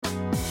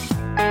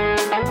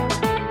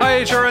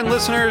HRN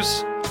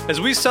listeners.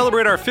 As we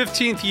celebrate our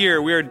 15th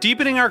year, we are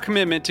deepening our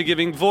commitment to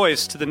giving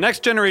voice to the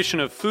next generation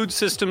of food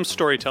systems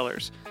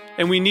storytellers,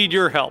 and we need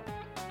your help.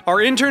 Our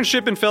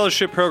internship and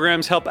fellowship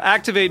programs help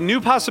activate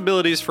new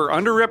possibilities for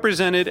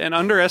underrepresented and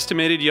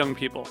underestimated young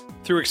people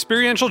through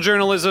experiential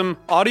journalism,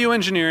 audio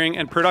engineering,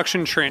 and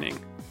production training.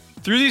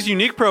 Through these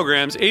unique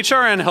programs,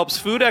 HRN helps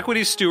food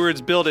equity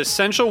stewards build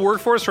essential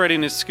workforce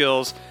readiness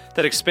skills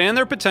that expand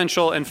their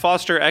potential and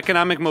foster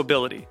economic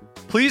mobility.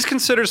 Please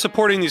consider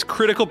supporting these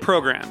critical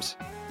programs.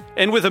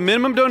 And with a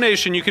minimum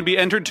donation, you can be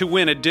entered to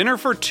win a dinner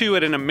for two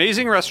at an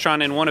amazing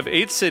restaurant in one of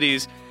 8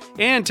 cities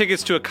and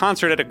tickets to a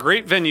concert at a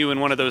great venue in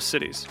one of those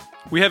cities.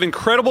 We have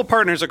incredible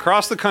partners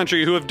across the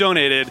country who have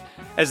donated,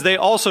 as they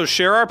also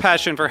share our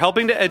passion for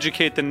helping to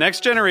educate the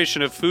next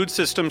generation of food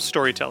systems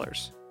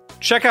storytellers.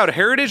 Check out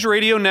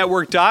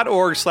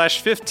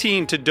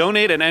heritageradionetwork.org/15 to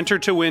donate and enter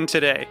to win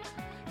today.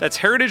 That's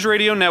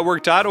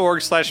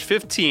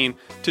heritageradionetwork.org/15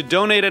 to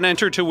donate and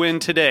enter to win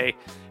today.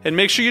 And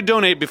make sure you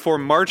donate before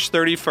March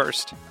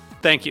 31st.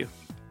 Thank you.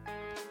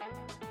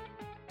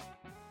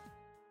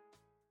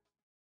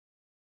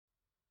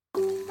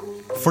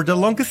 For the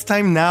longest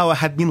time now, I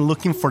had been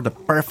looking for the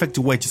perfect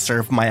way to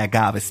serve my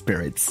agave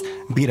spirits.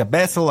 Be it a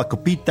vessel, a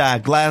copita, a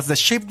glass, the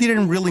shape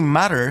didn't really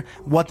matter.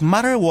 What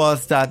mattered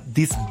was that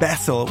this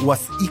vessel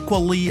was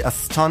equally as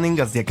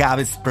stunning as the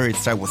agave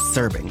spirits I was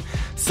serving.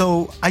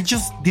 So I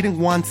just didn't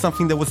want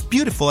something that was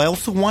beautiful. I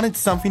also wanted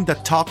something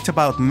that talked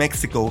about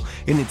Mexico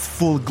in its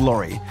full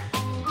glory.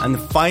 And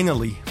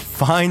finally,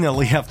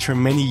 after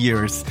many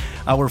years,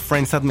 our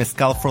friends at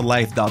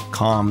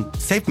mezcalforlife.com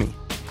saved me.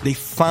 They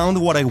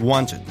found what I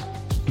wanted.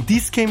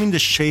 This came in the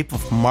shape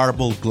of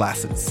marble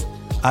glasses.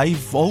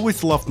 I've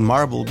always loved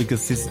marble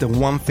because it's the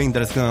one thing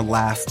that is going to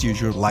last you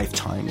your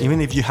lifetime.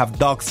 Even if you have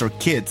dogs or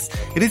kids,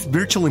 it is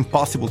virtually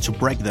impossible to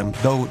break them,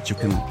 though you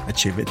can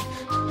achieve it.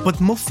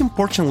 But most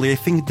importantly, I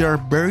think there are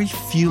very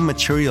few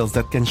materials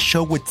that can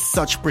show with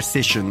such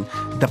precision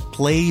the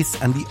place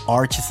and the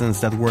artisans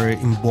that were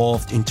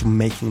involved into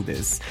making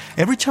this.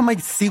 Every time I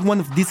see one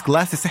of these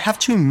glasses, I have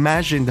to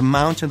imagine the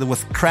mountain that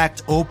was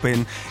cracked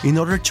open in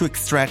order to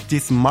extract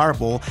this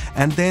marble,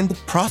 and then the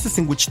process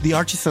in which the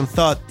artisan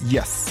thought,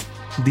 yes,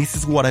 this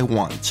is what I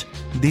want.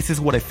 This is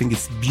what I think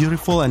is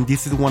beautiful, and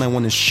this is what I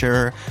want to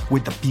share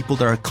with the people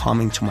that are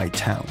coming to my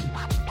town.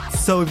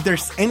 So if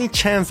there's any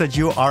chance that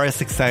you are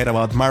as excited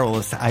about marble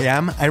as I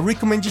am, I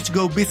recommend you to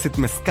go visit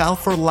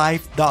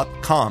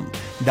mezcalforlife.com.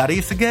 That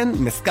is, again,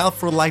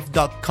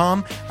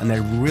 mezcalforlife.com, and I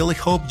really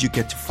hope you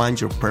get to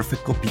find your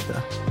perfect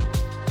copita.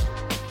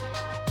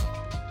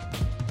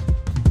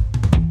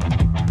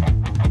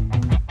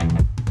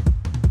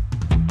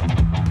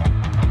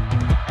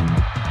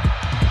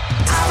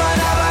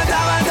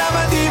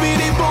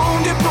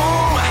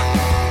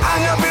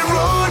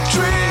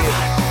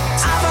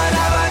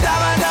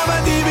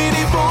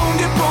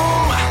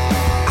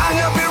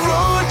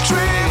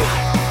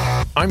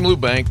 I'm Lou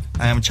Bank.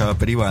 I am Chava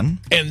Periban.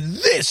 And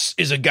this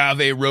is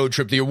Agave Road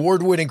Trip, the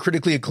award-winning,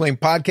 critically acclaimed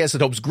podcast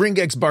that helps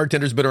Gringex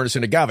bartenders better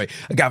understand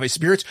agave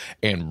spirits,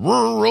 and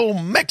rural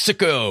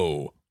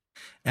Mexico.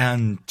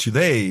 And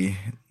today,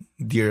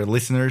 dear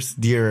listeners,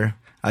 dear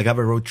Agave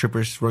road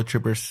trippers,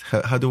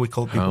 how do we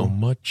call people? How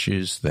much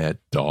is that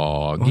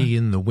doggy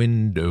in the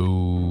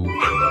window?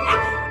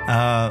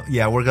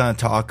 We're going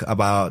to talk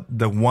about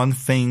the one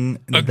thing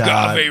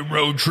Agave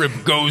Road Trip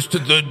goes to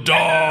the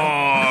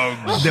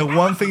dogs. The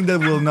one thing that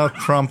will not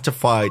prompt a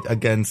fight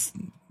against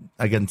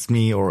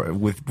me or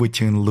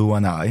between Lou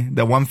and I.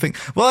 The one thing,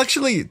 well,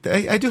 actually,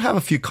 I do have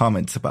a few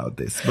comments about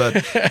this, but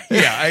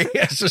yeah,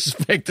 I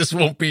suspect this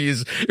won't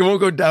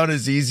go down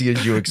as easy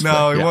as you expect.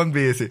 No, it won't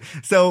be easy.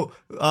 So,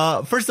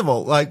 first of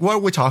all, like, what are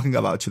we talking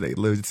about today,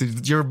 Lou?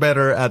 You're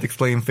better at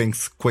explaining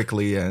things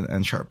quickly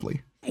and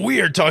sharply.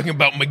 We are talking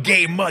about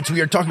maguey mutts. We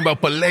are talking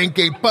about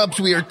palenque pups.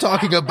 We are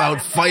talking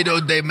about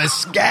Fido de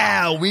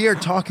Mezcal. We are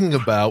talking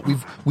about,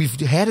 we've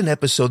had an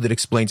episode that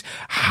explains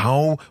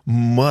how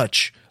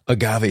much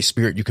agave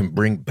spirit you can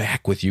bring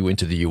back with you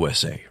into the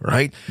USA,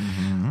 right?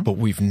 Mm-hmm. But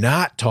we've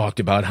not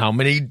talked about how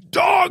many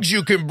dogs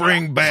you can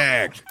bring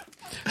back.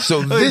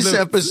 So this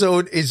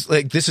episode is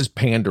this is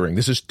pandering.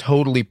 This is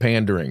totally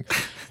pandering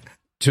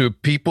to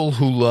people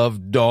who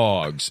love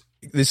dogs.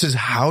 This is,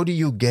 how do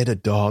you get a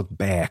dog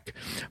back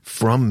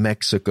from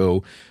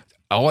Mexico?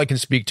 All I can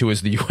speak to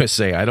is the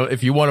USA.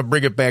 If you want to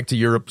bring it back to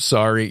Europe,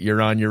 sorry,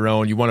 you're on your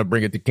own. You want to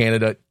bring it to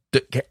Canada,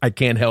 I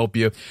can't help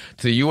you.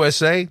 To the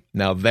USA,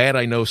 now that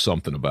I know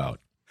something about.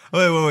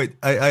 Wait.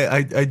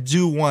 I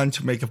do want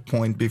to make a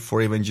point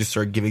before even you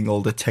start giving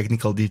all the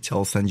technical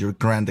details and your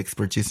grand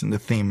expertise in the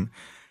theme.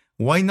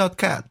 Why not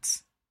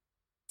cats?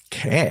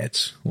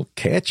 Cats? Well,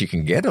 cats you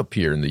can get up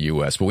here in the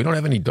US, but we don't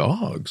have any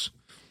dogs.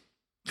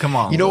 Come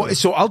on.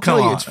 So I'll tell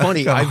you, it's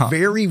funny. I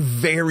very,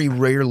 very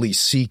rarely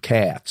see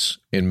cats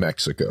in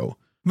Mexico.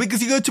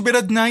 Because you go to bed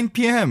at 9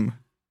 p.m.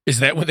 Is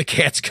that when the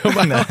cats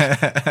come out?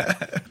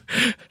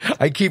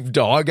 I keep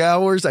dog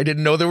hours. I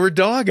didn't know there were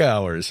dog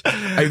hours.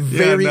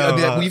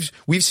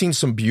 We've seen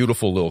some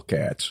beautiful little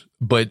cats,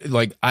 but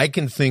I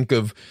can think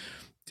of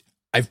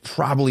I've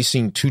probably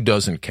seen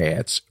 24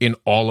 cats in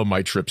all of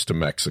my trips to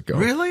Mexico.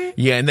 Really?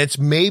 Yeah, and that's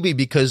maybe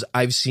because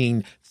I've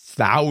seen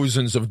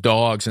thousands of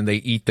dogs and they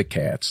eat the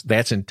cats.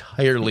 That's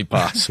entirely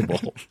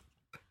possible.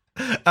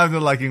 I'm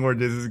not liking where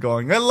this is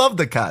going. I love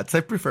the cats.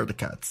 I prefer the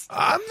cats.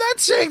 I'm not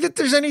saying that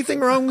there's anything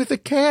wrong with a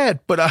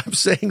cat, but I'm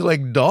saying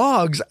like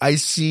dogs I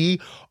see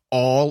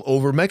all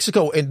over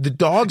Mexico, and the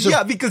dogs are...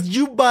 Yeah, because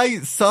you buy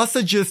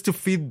sausages to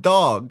feed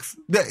dogs.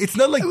 It's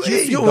not like you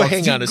feed dogs.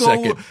 Hang on a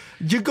second.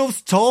 You go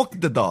stalk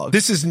the dogs.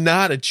 This is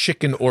not a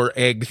chicken or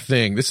egg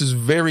thing. This is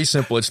very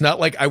simple. It's not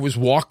like I was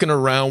walking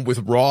around with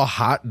raw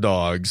hot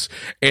dogs,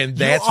 and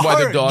that's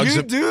why the dogs...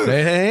 You do.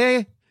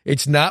 Hey,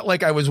 it's not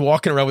like I was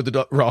walking around with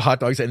the raw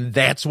hot dogs, and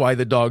that's why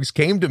the dogs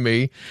came to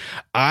me.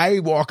 I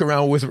walk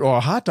around with raw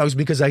hot dogs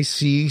because I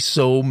see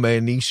so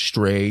many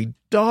stray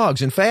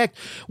dogs. In fact,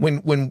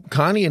 when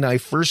Connie and I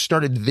first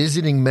started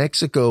visiting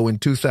Mexico in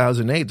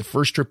 2008, the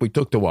first trip we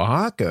took to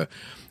Oaxaca,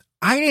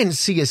 I didn't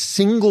see a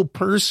single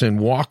person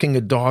walking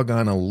a dog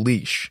on a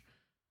leash.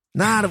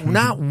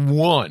 Not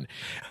one.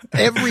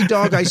 Every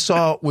dog I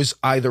saw was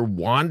either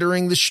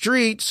wandering the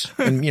streets,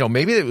 and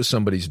maybe it was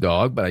somebody's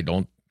dog, but I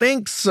don't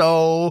think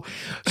so.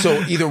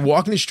 So either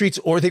walking the streets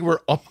or they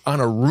were up on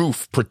a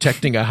roof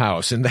protecting a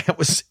house, and that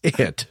was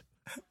it.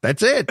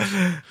 That's it.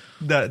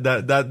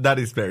 That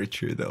is very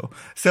true, though.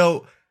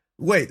 So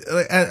wait,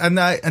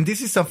 and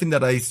this is something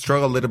that I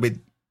struggle a little bit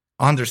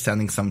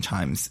understanding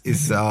sometimes.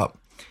 Is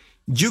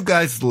you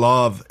guys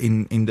love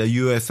in the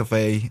US of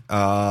A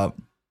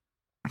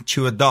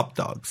to adopt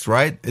dogs,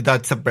 right?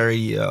 That's a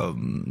very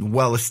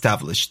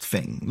well-established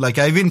thing. Like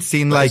I've even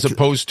seen as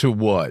opposed to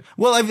what?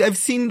 Well, I've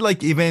seen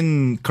like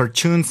even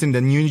cartoons in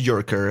the New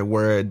Yorker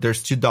where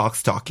there's two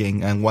dogs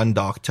talking and one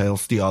dog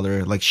tells the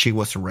other like she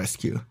was a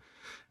rescue.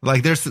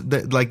 Like there's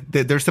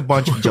a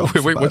bunch of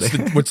jokes. Wait,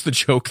 what's the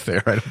joke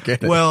there? I don't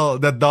get it. Well,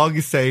 the dog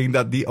is saying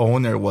that the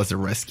owner was a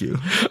rescue.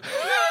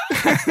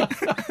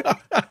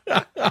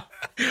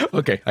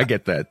 Okay, I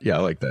get that. Yeah, I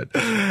like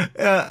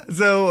that.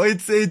 So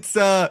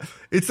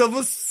it's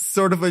almost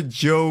sort of a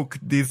joke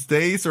these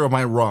days, or am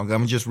I wrong?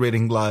 I'm just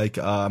reading like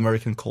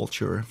American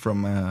culture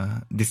from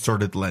a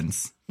distorted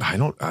lens. I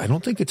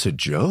don't think it's a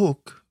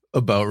joke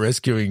about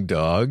rescuing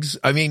dogs.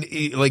 I mean,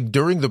 like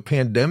during the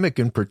pandemic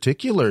in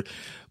particular,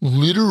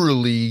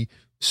 literally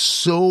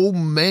so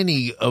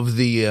many of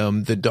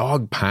the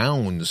dog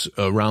pounds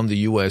around the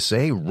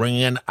USA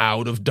ran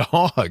out of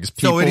dogs.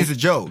 So it is a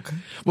joke.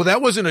 Well,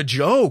 that wasn't a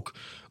joke.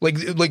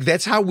 Like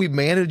that's how we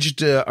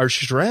managed our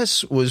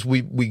stress was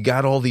we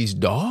got all these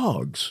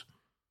dogs.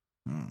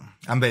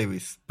 And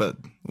babies, but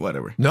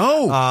whatever.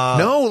 No.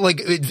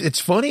 Like it's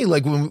funny.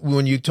 Like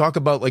when you talk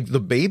about like the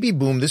baby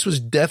boom, this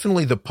was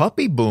definitely the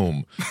puppy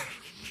boom.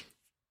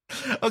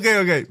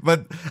 Okay.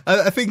 But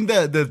I think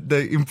that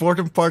the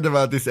important part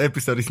about this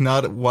episode is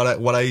not what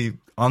I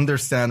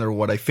understand or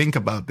what I think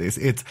about this.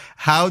 It's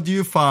how do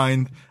you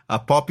find a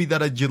puppy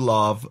that you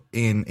love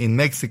in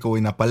Mexico,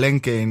 in a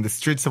palenque, in the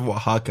streets of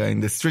Oaxaca, in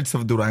the streets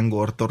of Durango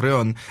or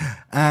Torreon,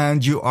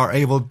 and you are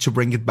able to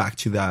bring it back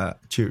to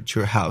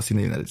your house in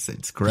the United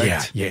States,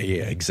 correct? Yeah,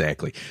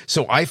 exactly.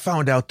 So I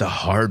found out the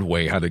hard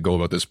way how to go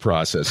about this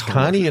process.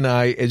 Connie and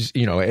I, as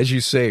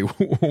you say,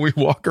 we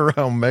walk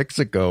around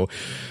Mexico,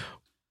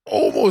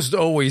 almost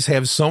always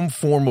have some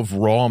form of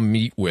raw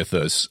meat with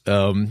us.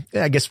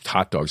 I guess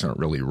hot dogs aren't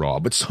really raw,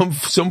 but some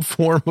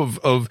form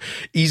of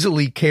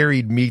easily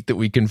carried meat that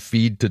we can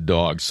feed to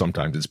dogs.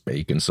 Sometimes it's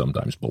bacon,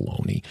 sometimes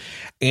bologna.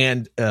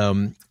 And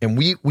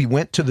we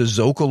went to the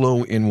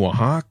Zocalo in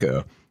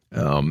Oaxaca,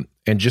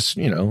 and just,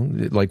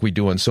 like we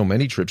do on so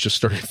many trips, just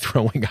started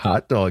throwing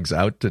hot dogs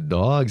out to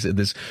dogs. And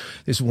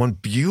this one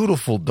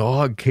beautiful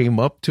dog came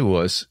up to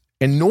us.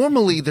 And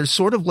normally they're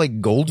sort of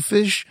like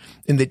goldfish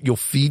in that you'll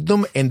feed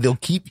them and they'll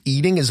keep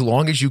eating as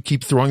long as you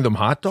keep throwing them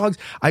hot dogs.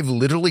 I've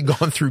literally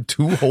gone through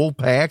 2 whole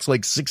packs,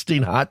 like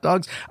 16 hot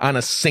dogs on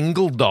a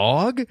single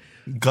dog.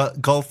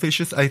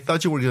 Goldfishes? I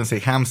thought you were going to say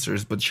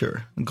hamsters, but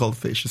sure.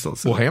 Goldfishes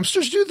also. Well,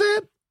 hamsters do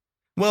that?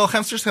 Well,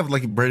 hamsters have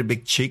like very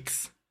big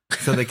cheeks,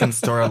 so they can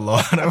store a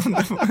lot of them.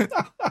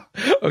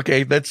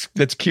 Okay, that's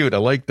cute. I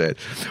like that.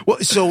 Well,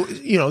 so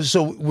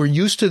we're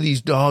used to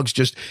these dogs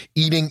just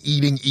eating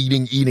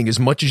as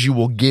much as you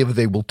will give,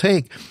 they will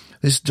take.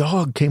 This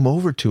dog came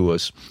over to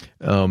us,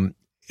 and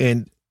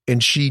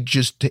she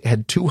just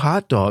had 2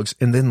 hot dogs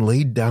and then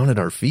laid down at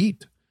our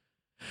feet.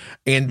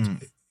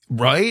 And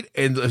right?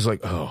 And it was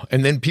like, oh.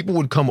 And then people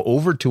would come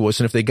over to us,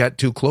 and if they got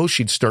too close,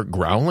 she'd start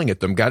growling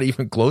at them. Got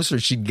even closer,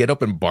 she'd get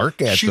up and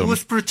bark at them. She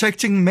was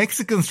protecting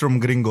Mexicans from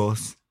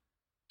gringos.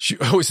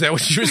 Is that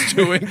what she was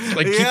doing?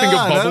 Like keeping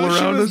a bubble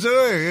around us? That's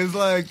what she was doing. It's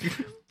like...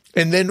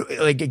 And then,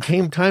 like, it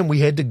came time we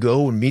had to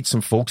go and meet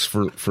some folks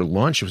for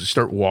lunch. We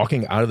start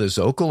walking out of the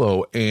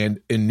Zocalo, and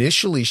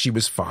initially she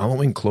was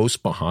following close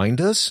behind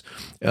us,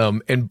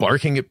 and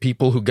barking at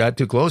people who got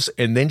too close.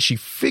 And then she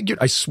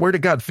I swear to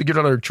God, figured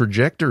out our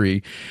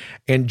trajectory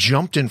and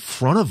jumped in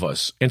front of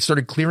us and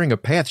started clearing a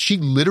path. She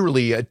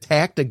literally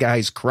attacked a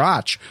guy's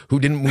crotch who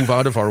didn't move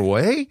out of our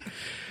way.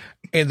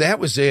 And that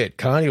was it.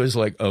 Connie was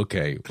like,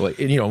 okay. Like,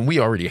 and, and we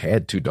already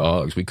had 2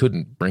 dogs. We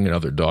couldn't bring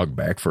another dog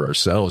back for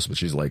ourselves. But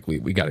she's like,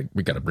 we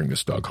gotta bring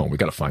this dog home. We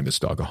gotta find this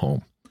dog a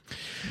home.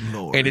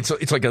 Lord. And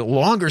it's like a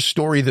longer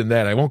story than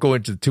that. I won't go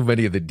into too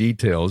many of the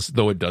details,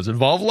 though it does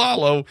involve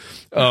Lalo.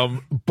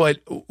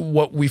 But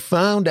what we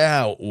found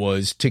out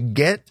was to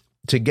get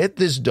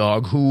this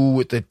dog,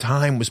 who at the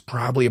time was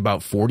probably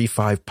about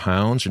 45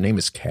 pounds. Her name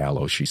is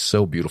Kahlo. She's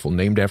so beautiful,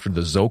 named after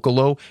the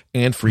Zocalo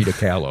and Frida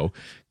Kahlo.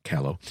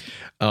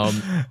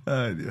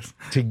 Yes.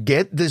 To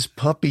get this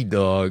puppy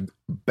dog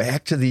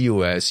back to the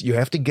U.S., you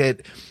have to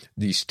get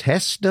these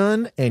tests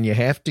done, and you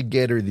have to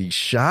get her these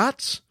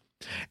shots.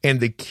 And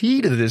the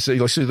key to this,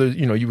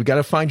 you got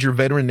to find your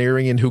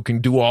veterinarian who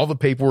can do all the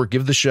paperwork,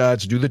 give the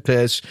shots, do the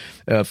tests,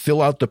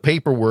 fill out the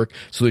paperwork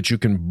so that you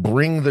can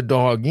bring the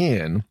dog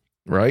in,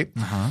 right?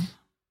 Uh-huh.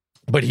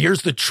 But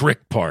here's the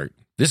trick part.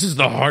 This is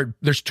the hard.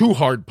 There's 2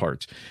 hard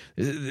parts.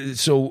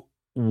 So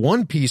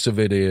one piece of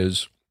it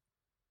is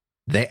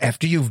that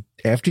after you've,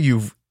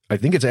 I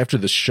think it's after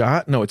the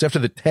shot. No, it's after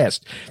the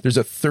test. There's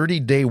a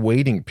 30-day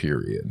waiting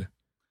period.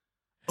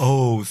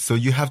 Oh, so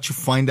you have to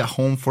find a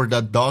home for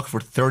that dog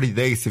for 30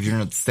 days if you're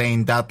not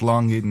staying that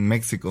long in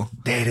Mexico.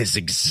 That is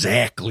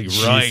exactly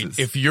right. Jesus.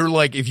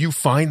 If you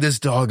find this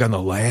dog on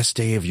the last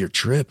day of your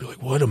trip, you're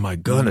like, what am I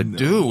going to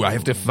do? I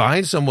have to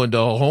find someone to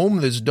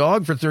home this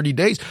dog for 30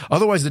 days.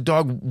 Otherwise, the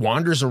dog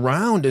wanders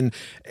around and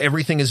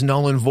everything is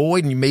null and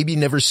void, and you maybe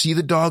never see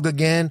the dog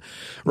again,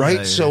 right?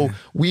 Yeah. So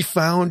we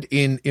found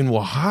in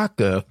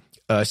Oaxaca,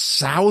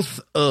 south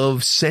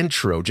of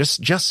Centro,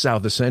 just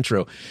south of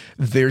Centro,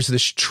 there's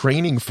this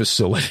training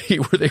facility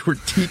where they were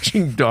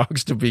teaching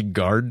dogs to be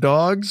guard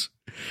dogs.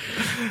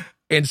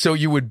 And so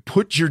you would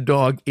put your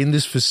dog in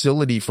this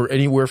facility for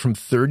anywhere from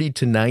 30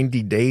 to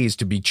 90 days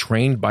to be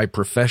trained by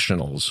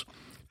professionals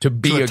to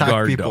be a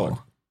guard dog.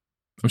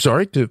 I'm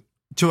sorry?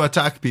 To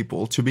attack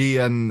people, to be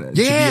a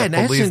police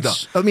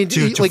essence, dog. I mean,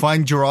 to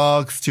find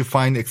drugs, to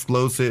find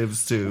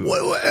explosives,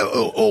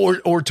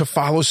 or to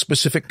follow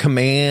specific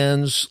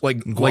commands,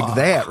 like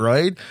that,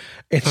 right?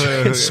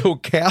 And so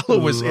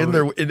Kahlo was in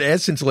there, in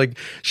essence, like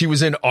she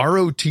was in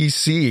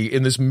ROTC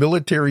in this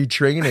military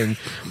training,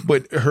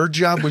 but her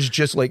job was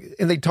just like,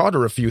 and they taught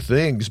her a few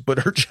things, but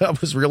her job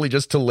was really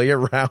just to lay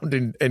around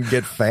and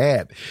get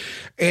fat.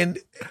 And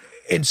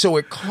so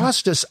it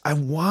cost us, I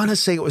want to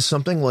say it was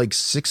something like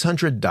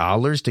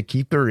 $600 to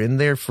keep her in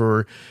there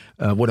for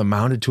what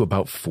amounted to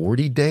about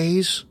 40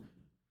 days.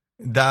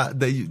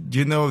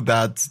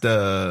 That's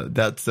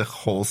the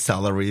whole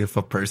salary of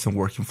a person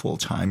working full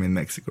time in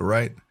Mexico,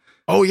 right?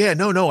 Oh yeah,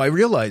 no, I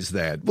realize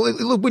that. Well,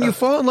 look, when you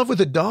fall in love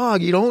with a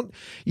dog, you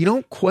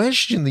don't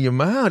question the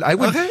amount. I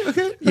would,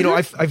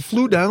 I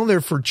flew down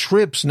there for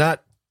trips,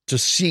 not to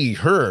see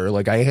her.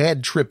 Like, I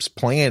had trips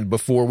planned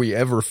before we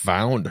ever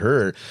found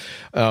her.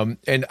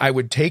 And I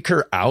would take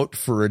her out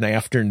for an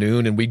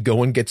afternoon and we'd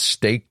go and get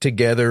steak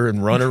together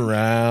and run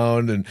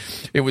around. And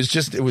it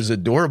was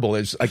adorable.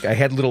 It's like I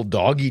had little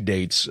doggy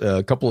dates,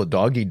 a couple of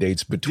doggy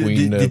dates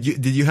between.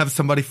 Did you have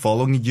somebody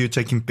following you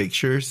taking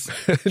pictures?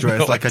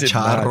 Dressed like a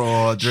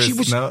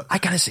charro? I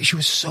gotta say, she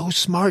was so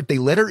smart. They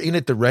let her in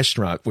at the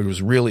restaurant, which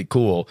was really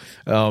cool.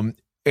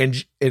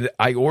 And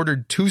I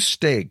ordered 2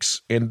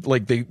 steaks and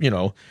like the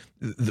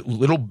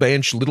little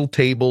bench, little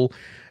table,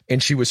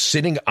 and she was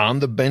sitting on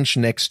the bench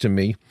next to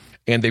me,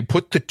 and they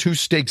put the 2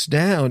 steaks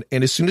down,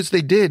 and as soon as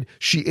they did,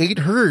 she ate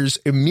hers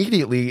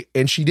immediately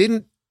and she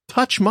didn't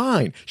touch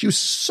mine. She was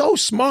so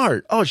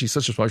smart. Oh, she's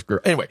such a smart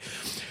girl. Anyway,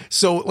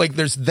 so like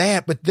there's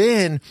that, but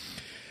then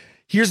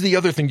here's the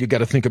other thing you got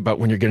to think about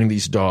when you're getting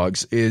these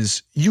dogs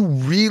is you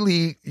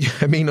really,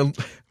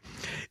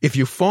 if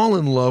you fall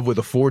in love with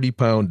a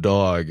 40-pound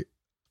dog,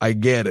 I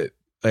get it.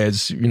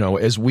 As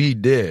we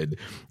did,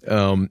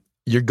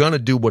 you're going to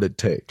do what it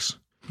takes.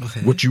 Okay.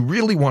 What you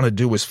really want to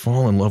do is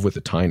fall in love with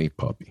a tiny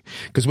puppy.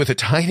 Because with a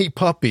tiny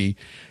puppy,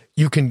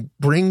 you can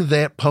bring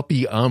that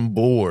puppy on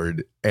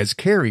board as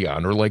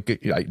carry-on, or like,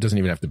 it doesn't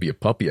even have to be a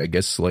puppy. I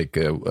guess like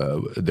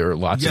there are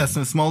lots of... Yes,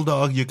 a small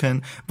dog you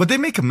can... But they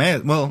make a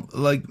mess. Well,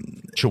 like...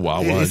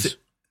 Chihuahuas.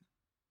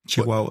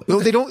 Chihuahua.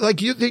 No, they don't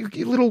like you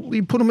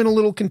put them in a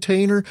little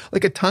container.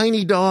 Like a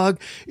tiny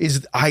dog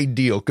is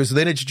ideal because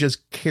then it's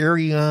just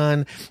carry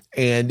on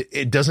and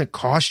it doesn't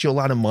cost you a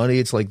lot of money.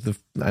 It's like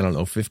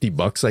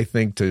 $50, I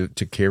think,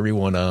 to carry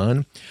one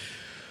on.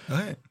 All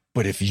right.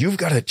 But if you've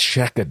got to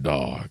check a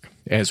dog,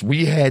 as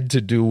we had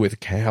to do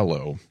with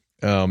Kahlo,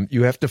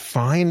 you have to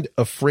find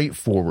a freight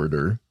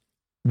forwarder,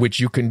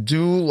 which you can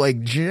do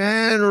like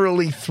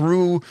generally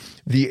through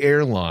the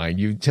airline.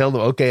 You tell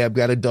them, okay, I've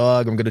got a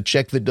dog. I'm going to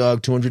check the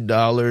dog,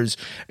 $200.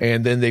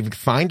 And then they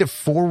find a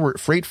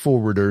freight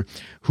forwarder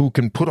who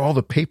can put all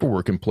the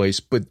paperwork in place.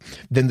 But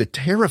then the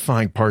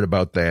terrifying part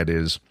about that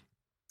is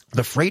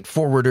the freight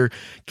forwarder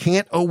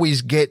can't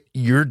always get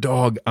your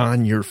dog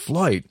on your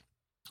flight,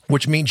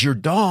 which means your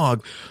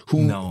dog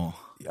who... No.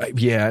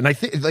 Yeah. And I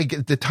think like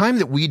at the time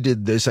that we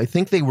did this, I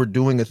think they were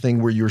doing a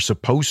thing where you're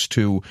supposed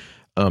to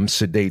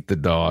sedate the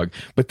dog.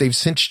 But they've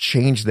since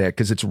changed that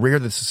because it's rare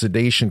that the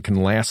sedation can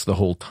last the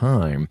whole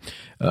time,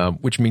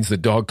 which means the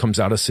dog comes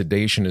out of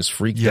sedation, is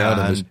freaked out.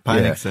 And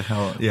panics the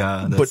hell.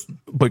 Yeah.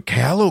 But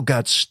Callow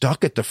got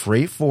stuck at the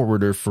freight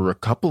forwarder for a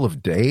couple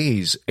of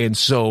days. And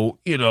so,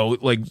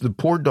 like the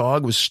poor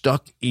dog was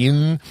stuck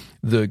in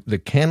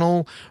the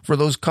kennel for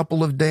those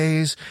couple of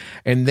days.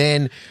 And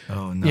then,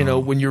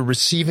 when you're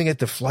receiving it,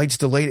 the flight's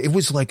delayed. It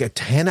was like a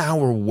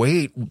 10-hour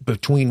wait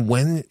between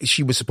when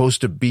she was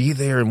supposed to be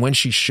there and when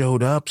she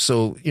showed up.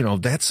 So,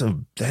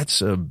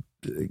 that's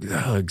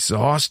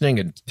exhausting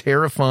and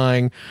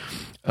terrifying,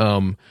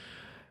 and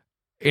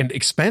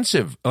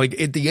expensive.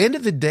 Like at the end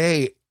of the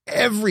day,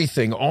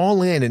 everything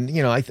all in. And,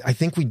 I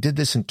think we did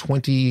this in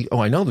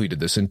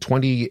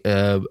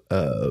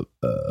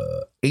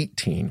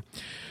 2018.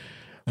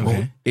 Okay.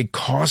 Well, it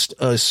cost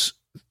us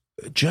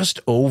just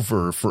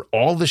over for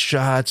all the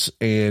shots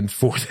and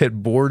for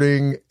that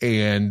boarding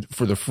and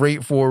for the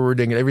freight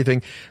forwarding and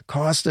everything,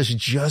 cost us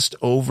just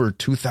over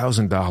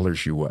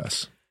 $2,000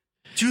 US.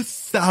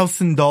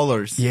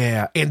 $2,000.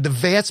 Yeah. And the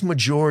vast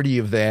majority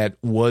of that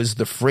was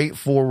the freight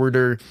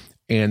forwarder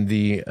and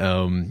the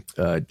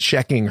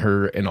checking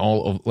her and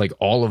all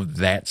of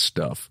that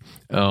stuff.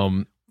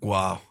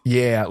 Wow.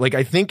 Yeah. Like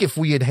I think if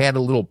we had a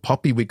little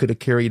puppy we could have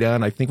carried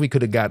on, I think we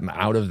could have gotten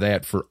out of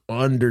that for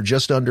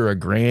just under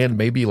 $1,000,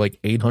 maybe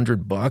like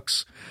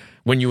 $800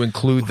 when you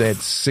include that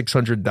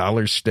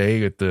 $600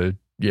 stay at the,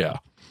 yeah.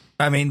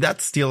 I mean,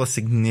 that's still a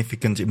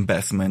significant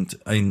investment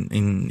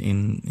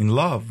in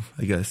love,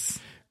 I guess.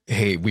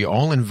 Hey, we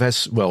all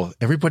invest. Well,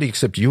 everybody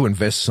except you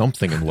invest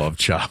something in love,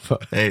 Chapa.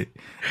 Hey,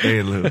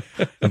 Lou,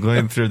 I'm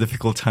going through a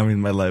difficult time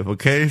in my life.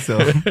 Okay, so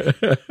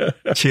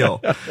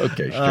chill.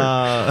 Okay,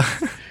 sure.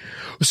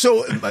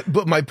 So,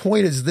 but my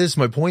point is this.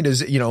 My point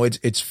is,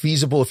 it's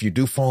feasible if you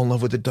do fall in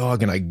love with a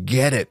dog, and I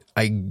get it.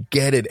 And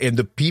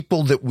the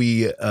people that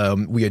we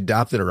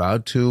adopted her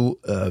out to,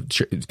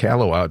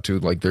 Callow out to,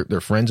 like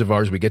they're friends of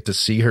ours. We get to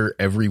see her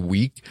every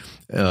week,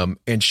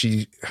 and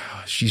she's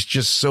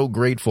just so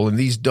grateful. And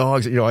these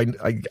dogs, I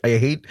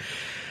hate.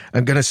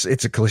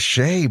 It's a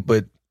cliche,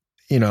 but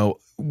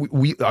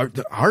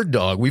our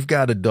dog. We've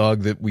got a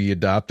dog that we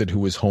adopted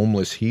who was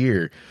homeless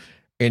here,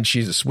 and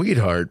she's a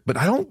sweetheart. But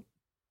I don't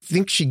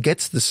think she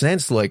gets the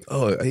sense like,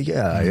 oh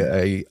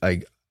yeah,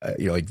 I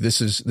like this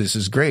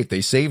is great.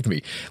 They saved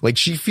me. Like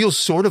she feels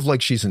sort of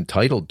like she's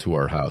entitled to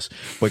our house.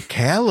 But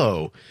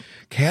Callow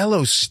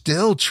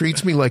still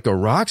treats me like a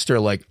rock star.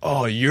 Like,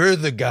 oh, you're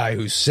the guy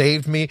who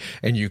saved me,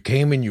 and you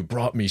came and you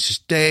brought me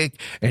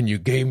steak and you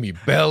gave me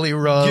belly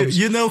rubs.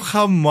 You know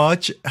how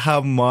much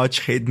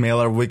hate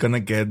mail are we gonna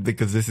get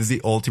because this is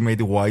the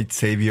ultimate white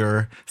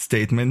savior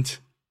statement?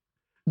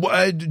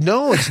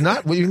 No, it's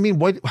not. What do you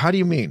mean? How do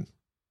you mean?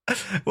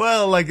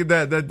 Well, like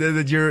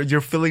that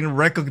you're feeling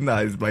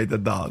recognized by the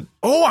dog.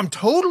 Oh,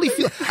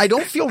 I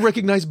don't feel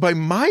recognized by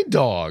my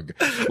dog.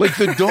 Like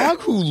the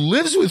dog who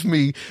lives with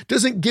me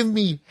doesn't give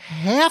me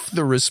half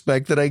the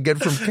respect that I get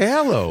from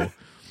Callow.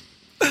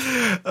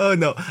 Oh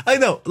no, I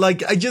know.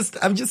 Like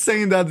I'm just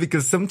saying that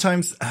because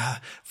sometimes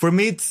for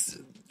me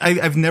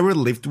I've never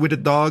lived with a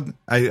dog.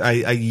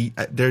 I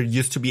there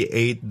used to be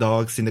 8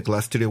 dogs in the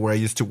glass studio where I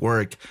used to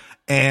work,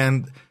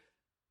 and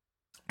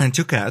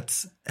 2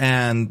 cats,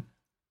 and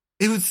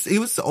it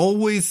was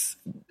always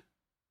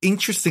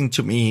interesting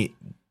to me,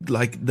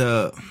 like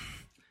the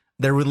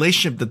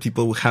relationship that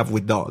people have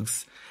with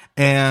dogs,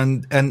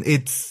 and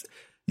it's,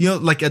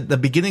 like at the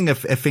beginning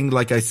of a thing,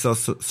 like I saw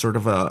sort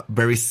of a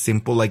very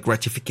simple like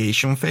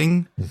gratification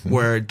thing,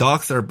 where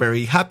dogs are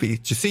very happy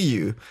to see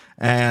you,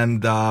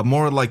 and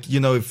more like,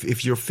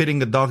 if you're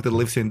feeding a dog that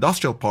lives in an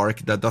industrial park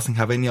that doesn't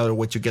have any other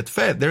way to get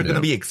fed, they're going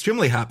to be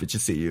extremely happy to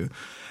see you.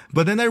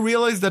 But then I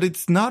realized that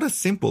it's not as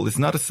simple. It's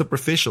not as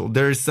superficial.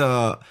 There's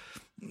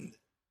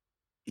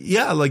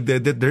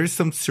there's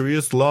some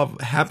serious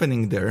love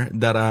happening there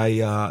that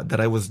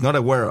I was not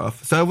aware of.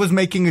 So I was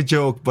making a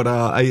joke, but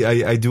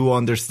I do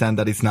understand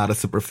that it's not as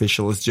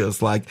superficial. It's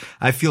just like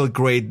I feel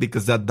great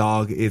because that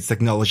dog is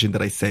acknowledging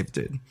that I saved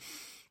it.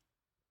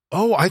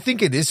 Oh, I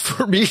think it is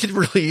for me. It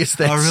really is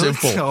that really?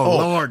 simple. Oh,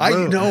 Lord, I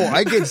Lou. know.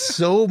 I get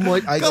so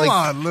much. Come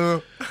on,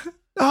 Lou.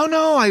 Oh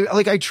no,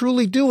 I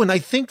truly do. And I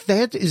think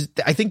that is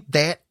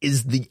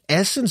the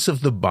essence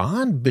of the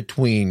bond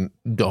between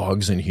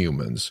dogs and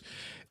humans,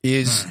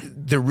 is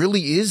there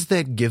really is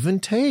that give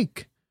and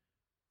take.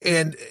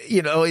 And,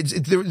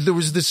 there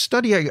was this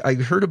study, I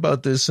heard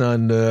about this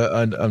on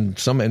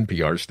some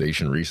NPR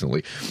station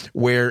recently,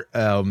 where,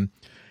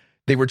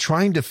 they were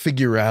trying to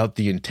figure out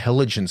the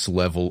intelligence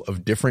level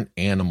of different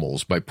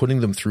animals by putting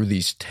them through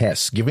these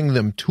tests, giving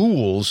them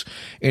tools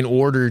in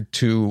order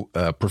to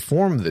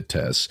perform the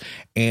tests.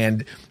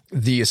 And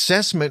the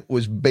assessment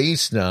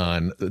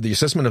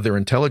of their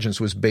intelligence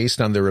was based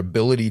on their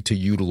ability to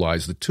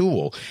utilize the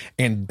tool.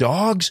 And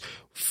dogs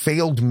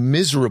failed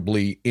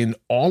miserably in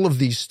all of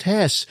these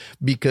tests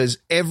because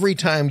every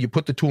time you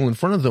put the tool in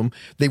front of them,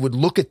 they would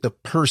look at the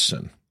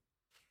person.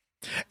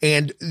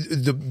 And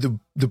the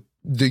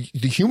the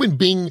human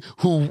being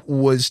who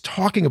was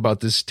talking about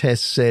this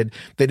test said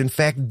that, in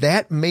fact,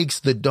 that makes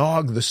the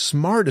dog the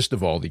smartest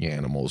of all the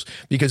animals,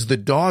 because the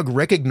dog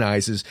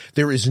recognizes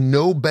there is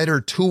no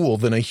better tool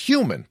than a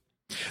human.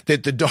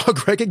 That the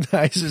dog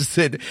recognizes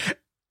that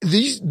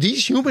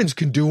these humans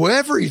can do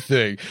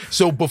everything.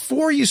 So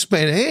before you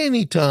spend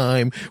any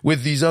time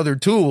with these other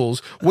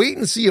tools, wait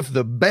and see if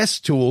the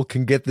best tool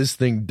can get this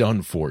thing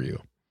done for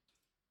you.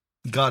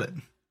 Got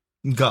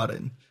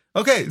it.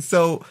 Okay,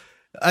 so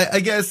I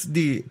guess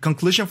the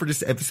conclusion for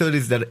this episode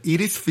is that it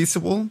is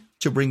feasible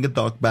to bring a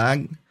dog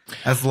back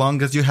as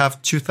long as you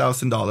have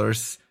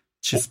 $2,000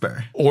 to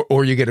spare.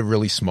 Or you get a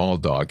really small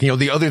dog. You know,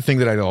 the other thing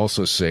that I'd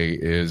also say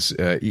is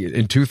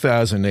in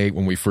 2008,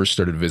 when we first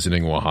started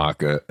visiting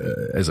Oaxaca,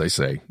 as I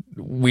say,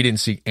 we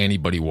didn't see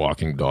anybody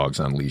walking dogs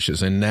on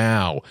leashes. And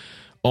now,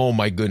 oh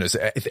my goodness,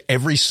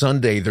 every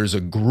Sunday there's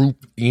a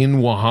group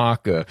in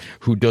Oaxaca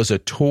who does a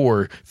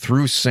tour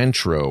through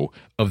Centro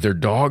of their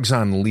dogs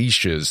on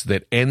leashes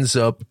that ends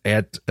up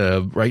at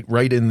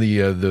right in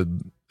the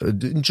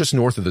just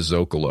north of the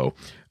Zocalo.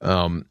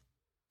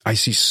 I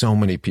see so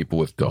many people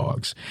with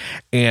dogs.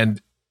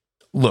 And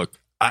look,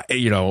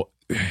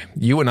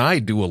 you and I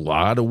do a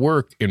lot of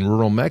work in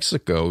rural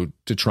Mexico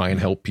to try and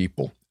help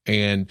people.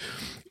 And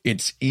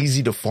it's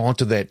easy to fall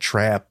into that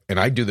trap. And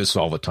I do this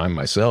all the time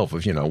myself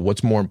of,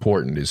 what's more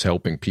important, is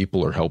helping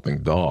people or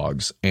helping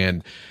dogs?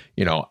 And,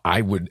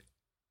 I would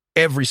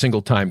every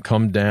single time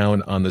come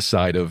down on the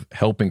side of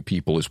helping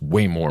people is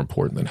way more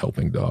important than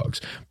helping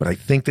dogs. But I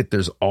think that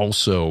there's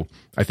also,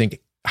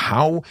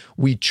 how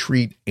we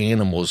treat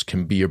animals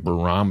can be a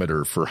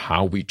barometer for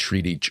how we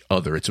treat each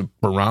other. It's a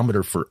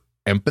barometer for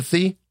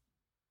empathy,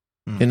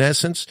 in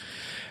essence.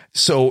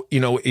 So,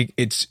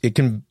 it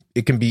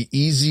can be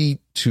easy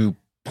to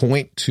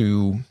point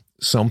to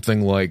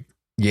something like,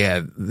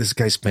 yeah, this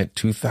guy spent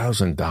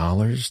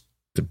 $2,000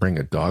 to bring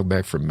a dog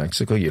back from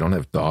Mexico. You don't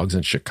have dogs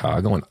in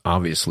Chicago, and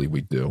obviously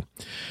we do.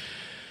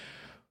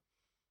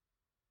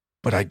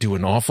 But I do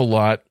an awful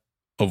lot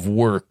of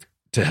work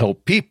to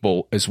help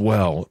people as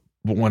well.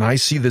 But when I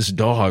see this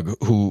dog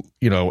who,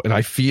 and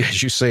I feed,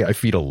 as you say, I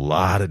feed a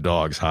lot of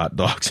dogs, hot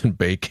dogs and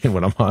bacon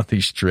when I'm on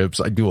these trips.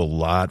 I do a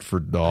lot for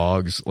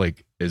dogs, and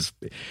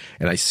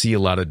I see a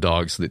lot of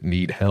dogs that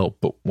need help.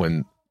 But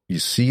when you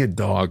see a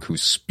dog who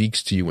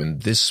speaks to you in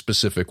this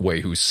specific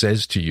way, who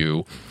says to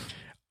you,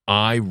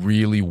 I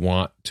really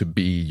want to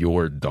be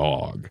your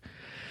dog,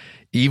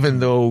 even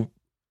though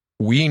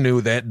we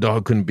knew that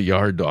dog couldn't be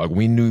our dog,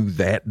 we knew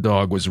that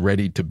dog was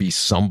ready to be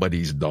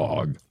somebody's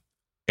dog.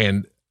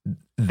 And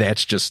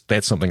that's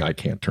something I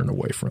can't turn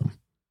away from.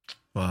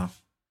 Wow.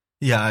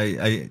 Yeah,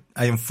 I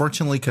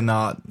unfortunately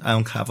cannot. I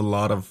don't have a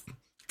lot of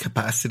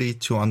capacity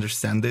to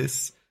understand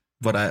this.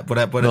 But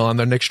well, on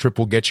the next trip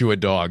we'll get you a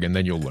dog, and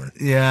then you'll learn.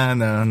 Yeah,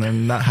 no,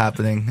 not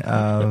happening.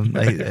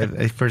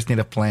 I first need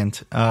a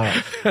plant,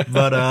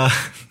 but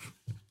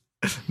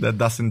that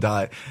doesn't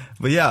die.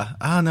 But yeah,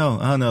 I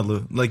don't know,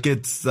 Lou.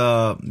 It's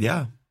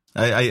yeah.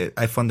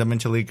 I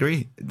fundamentally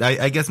agree.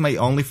 I guess my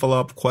only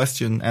follow-up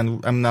question,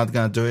 and I'm not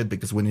going to do it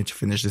because we need to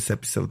finish this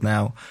episode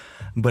now,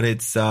 but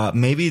it's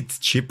maybe it's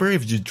cheaper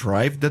if you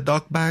drive the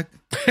dog back.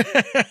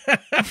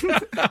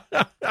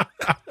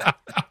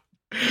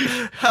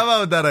 How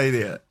about that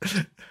idea?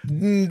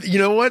 You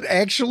know what?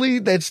 Actually,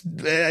 it's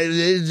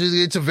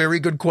a very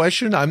good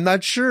question. I'm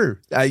not sure.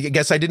 I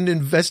guess I didn't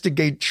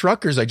investigate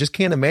truckers. I just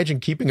can't imagine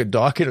keeping a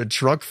dog in a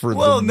truck for the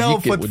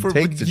week it would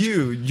take.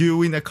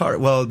 You in a car.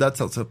 Well,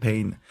 that's also a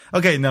pain.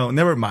 Okay, no,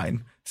 never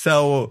mind.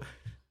 So,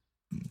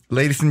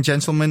 ladies and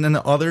gentlemen and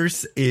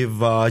others,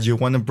 if you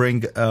want to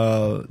bring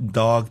a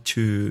dog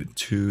you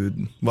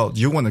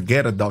want to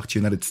get a dog to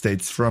United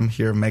States from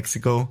here in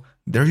Mexico,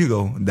 there you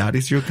go. That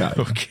is your guide.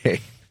 Okay.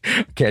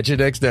 Catch you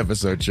next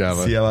episode,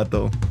 Chava. See ya,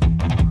 vato.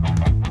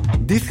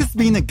 This has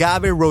been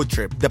Agave Road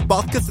Trip, the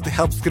podcast that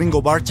helps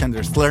gringo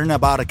bartenders learn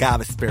about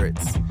agave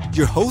spirits.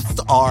 Your hosts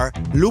are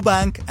Lou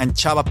Bank and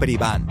Chava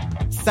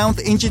Periban.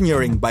 Sound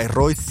engineering by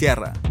Roy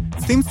Sierra.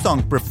 Theme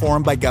song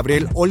performed by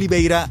Gabriel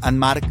Oliveira and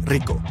Mark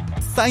Rico.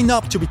 Sign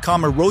up to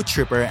become a road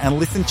tripper and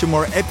listen to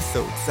more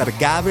episodes at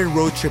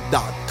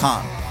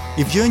agaveroadtrip.com.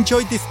 If you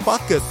enjoyed this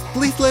podcast,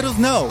 please let us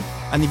know.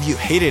 And if you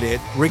hated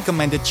it,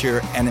 recommend it to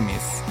your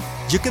enemies.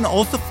 You can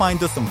also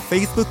find us on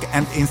Facebook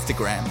and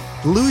Instagram.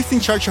 Lou is in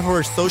charge of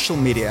our social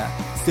media,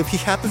 so if he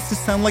happens to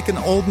sound like an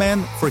old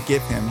man,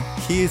 forgive him.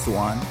 He is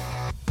one.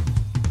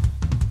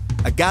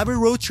 Agave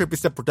Road Trip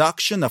is a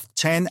production of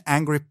 10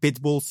 Angry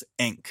Pitbulls,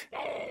 Inc.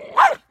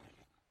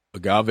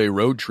 Agave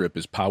Road Trip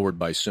is powered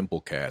by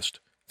Simplecast.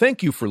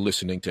 Thank you for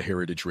listening to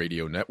Heritage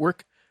Radio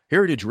Network.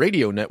 Heritage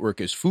Radio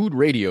Network is food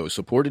radio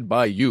supported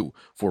by you.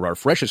 For our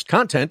freshest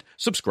content,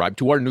 subscribe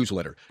to our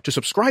newsletter. To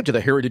subscribe to the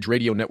Heritage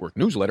Radio Network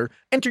newsletter,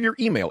 enter your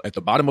email at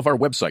the bottom of our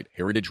website,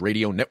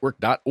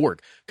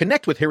 heritageradionetwork.org.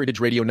 Connect with Heritage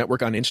Radio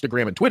Network on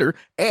Instagram and Twitter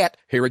at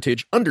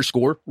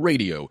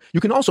 @heritage_radio. You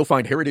can also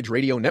find Heritage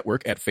Radio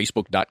Network at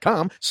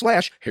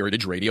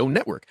facebook.com/Heritage Radio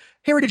Network.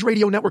 Heritage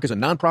Radio Network is a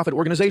nonprofit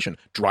organization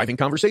driving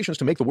conversations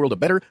to make the world a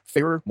better,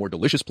 fairer, more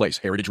delicious place.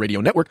 Heritage Radio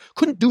Network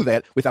couldn't do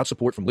that without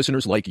support from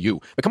listeners like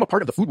you. Become a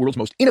part of the food world's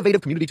most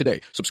innovative community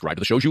today. Subscribe to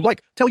the shows you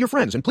like, tell your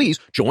friends, and please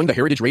join the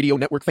Heritage Radio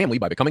Network family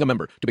by becoming a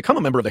member. To become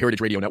a member of the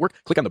Heritage Radio Network,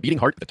 click on the beating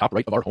heart at the top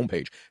right of our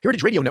homepage.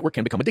 Heritage Radio Network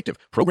can become addictive.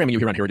 Programming you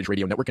hear on Heritage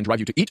Radio Network can drive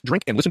you to eat,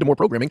 drink, and listen to more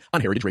programming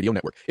on Heritage Radio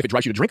Network. If it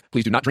drives you to drink,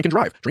 please do not drink and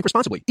drive. Drink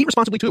responsibly. Eat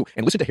responsibly too.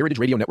 And listen to Heritage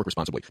Radio Network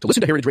responsibly. To listen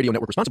to Heritage Radio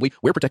Network responsibly,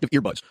 wear protective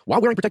earbuds. While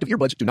wearing protective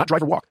earbuds, do not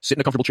drive or walk. Sit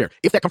in a comfortable chair.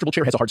 If that comfortable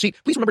chair has a hard seat,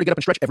 please remember to get up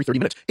and stretch every 30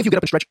 minutes. If you get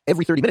up and stretch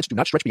every 30 minutes, do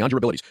not stretch beyond your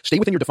abilities. Stay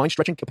within your defined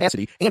stretching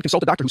capacity and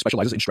consult a doctor who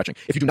specializes in stretching.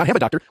 If you do not have a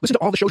doctor, listen to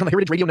all the shows on the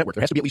Heritage Radio Network.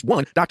 There has to be at least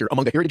one doctor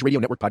among the Heritage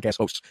Radio Network podcast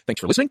hosts. Thanks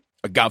for listening.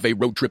 Agave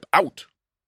Road Trip out.